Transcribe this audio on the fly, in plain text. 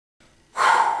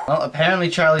Well, apparently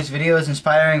Charlie's video is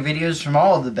inspiring videos from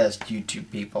all of the best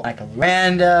YouTube people. Michael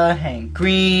Miranda, Hank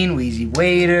Green, Wheezy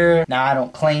Waiter. Now, I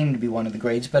don't claim to be one of the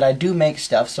greats, but I do make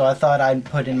stuff, so I thought I'd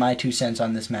put in my 2 cents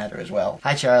on this matter as well.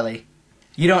 Hi, Charlie.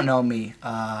 You don't know me.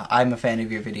 I'm a fan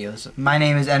of your videos. My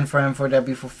name is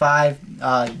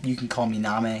N4M4W45. You can call me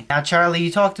Name. Now, Charlie,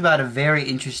 you talked about a very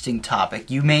interesting topic.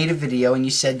 You made a video and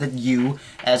you said that you,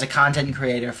 as a content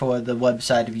creator for the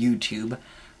website of YouTube,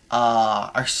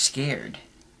 are scared.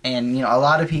 And, you know, a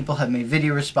lot of people have made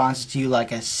video responses to you,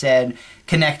 like I said,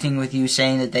 connecting with you,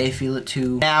 saying that they feel it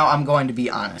too. Now, I'm going to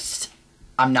be honest.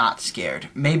 I'm not scared.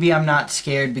 Maybe I'm not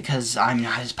scared because I'm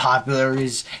not as popular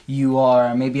as you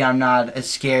are. Maybe I'm not as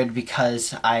scared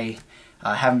because I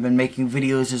haven't been making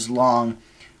videos as long.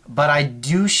 But I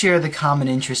do share the common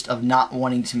interest of not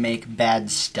wanting to make bad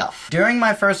stuff. During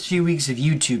my first few weeks of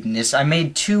YouTubeness, I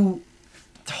made 2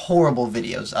 horrible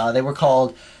videos. They were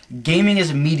called Gaming as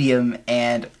a Medium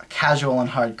and Casual and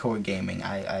Hardcore Gaming.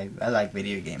 I like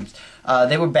video games.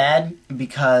 They were bad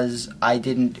because I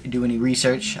didn't do any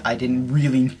research. I didn't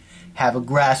really have a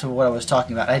grasp of what I was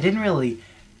talking about. I didn't really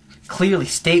clearly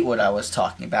state what I was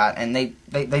talking about, and they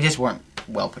just weren't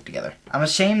well put together. I'm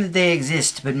ashamed that they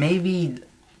exist, but maybe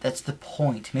that's the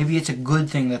point. Maybe it's a good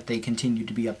thing that they continue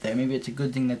to be up there. Maybe it's a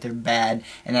good thing that they're bad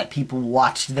and that people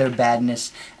watched their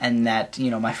badness and that,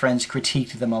 you know, my friends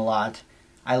critiqued them a lot.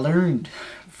 I learned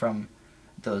from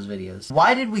those videos.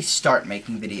 Why did we start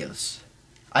making videos?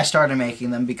 I started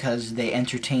making them because they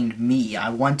entertained me. I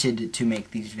wanted to make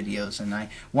these videos, and I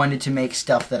wanted to make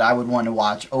stuff that I would want to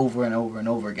watch over and over and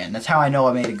over again. That's how I know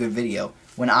I made a good video,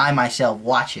 when I myself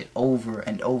watch it over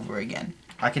and over again.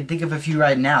 I can think of a few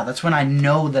right now. That's when I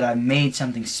know that I made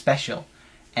something special,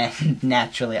 and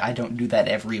naturally I don't do that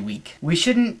every week. We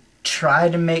shouldn't try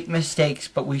to make mistakes,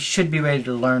 but we should be ready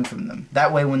to learn from them.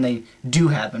 That way when they do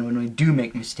happen, when we do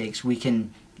make mistakes, we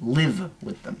can live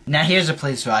with them. Now here's a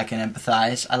place where I can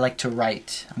empathize. I like to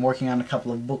write. I'm working on a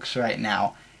couple of books right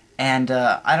now, and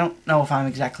I don't know if I'm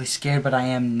exactly scared, but I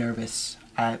am nervous.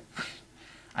 I'm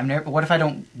nervous. What if I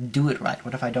don't do it right?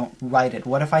 What if I don't write it?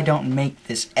 What if I don't make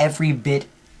this every bit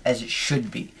as it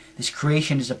should be? This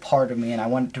creation is a part of me, and I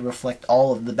want it to reflect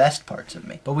all of the best parts of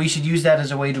me. But we should use that as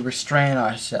a way to restrain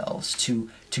ourselves, to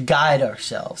guide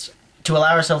ourselves, to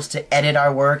allow ourselves to edit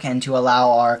our work, and to allow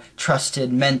our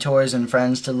trusted mentors and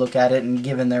friends to look at it and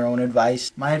give in their own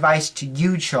advice. My advice to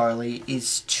you, Charlie,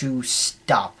 is to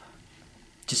stop.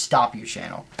 To stop your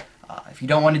channel. If you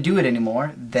don't want to do it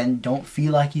anymore, then don't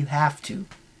feel like you have to.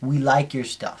 We like your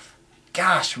stuff.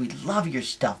 Gosh, we love your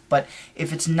stuff, but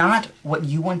if it's not what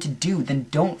you want to do, then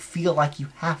don't feel like you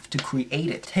have to create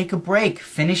it. Take a break.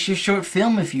 Finish your short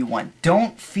film if you want.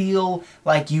 Don't feel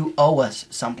like you owe us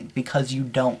something, because you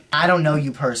don't. I don't know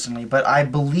you personally, but I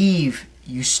believe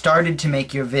you started to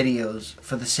make your videos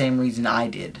for the same reason I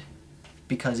did,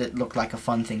 because it looked like a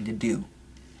fun thing to do.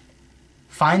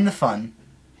 Find the fun,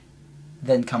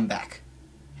 then come back.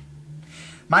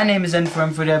 My name is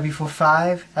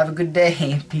N4M4W45. Have a good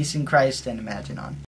day. Peace in Christ, and imagine on.